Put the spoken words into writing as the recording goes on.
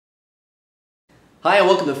Hi and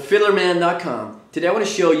welcome to Fiddlerman.com. Today I want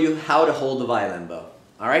to show you how to hold the violin bow.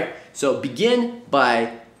 Alright, so begin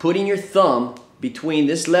by putting your thumb between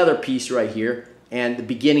this leather piece right here and the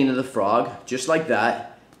beginning of the frog, just like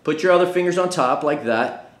that. Put your other fingers on top like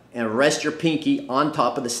that and rest your pinky on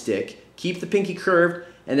top of the stick. Keep the pinky curved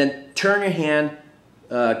and then turn your hand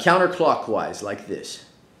counterclockwise like this.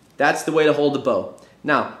 That's the way to hold the bow.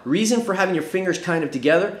 Now, reason for having your fingers kind of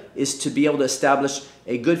together is to be able to establish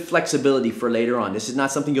a good flexibility for later on. This is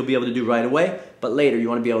not something you'll be able to do right away, but later you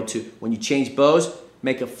want to be able to, when you change bows,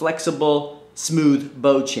 make a flexible, smooth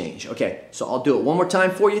bow change. Okay, so I'll do it one more time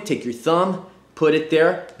for you. Take your thumb, put it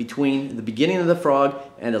there between the beginning of the frog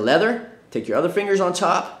and the leather. Take your other fingers on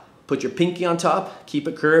top, put your pinky on top, keep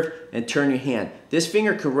it curved, and turn your hand. This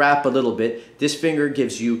finger can wrap a little bit. This finger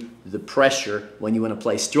gives you the pressure when you want to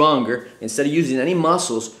play stronger. Instead of using any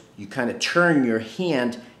muscles, you kind of turn your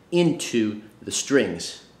hand into the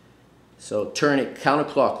strings. So turn it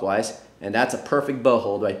counterclockwise, and that's a perfect bow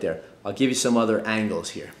hold right there. I'll give you some other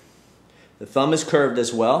angles here. The thumb is curved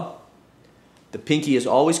as well. The pinky is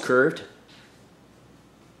always curved.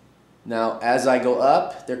 Now, as I go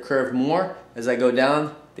up, they're curved more. As I go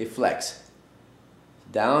down, they flex.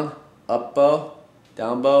 Down, up bow,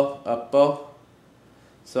 down bow, up bow.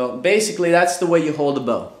 So basically that's the way you hold the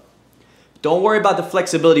bow. Don't worry about the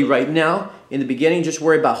flexibility right now. In the beginning, just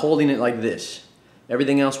worry about holding it like this.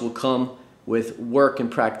 Everything else will come with work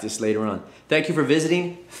and practice later on. Thank you for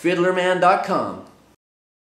visiting Fiddlerman.com.